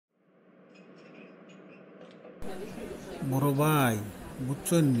বড় ভাই,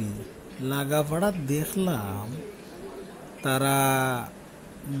 বুঝছেন নি, লাগাপাড়া দেখলাম তারা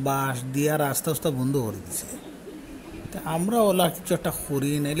বাঁশ দিয়া রাস্তা রাস্তা বন্ধ করে দিছে। তা আমরা ওলা কিছু একটা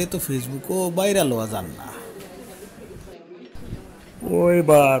করি, নাইলে তো ফেসবুকও ভাইরাল হওয়া যান না। ওই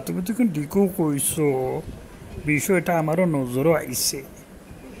বা তুমি তো কিন্তু ঠিকও কইছো, বিষয়টা আমারও নজরও আইছে।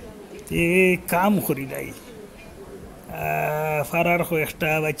 এ কাম করি নাই, ফারার কয়েকটা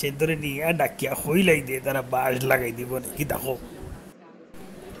বাচ্চা ধরে নিয়ে ডাকিয়া হইলাই দিয়ে তারা বাঁশ লাগাই দিব নাকি দেখো।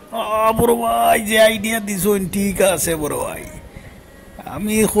 বড় ভাই, যে আইডিয়া দিছেন ঠিক আছে বড় ভাই।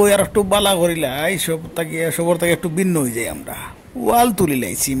 আমি কই আর একটু বালা করিলাই, সবর থেকে একটু ভিন্ন হয়ে যাই আমরা। ওয়াল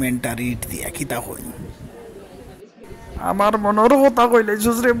তুলিলাই সিমেন্ট আর ইট দিয়া, কিতা কই। আমার মনেরও কথা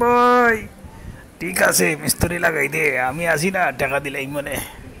কইলাইছস রে ভাই। ঠিক আছে, মিস্ত্রি লাগাই দে, আমি আসি না, টাকা দিলাই মনে।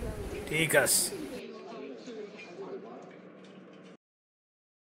 ঠিক আছে।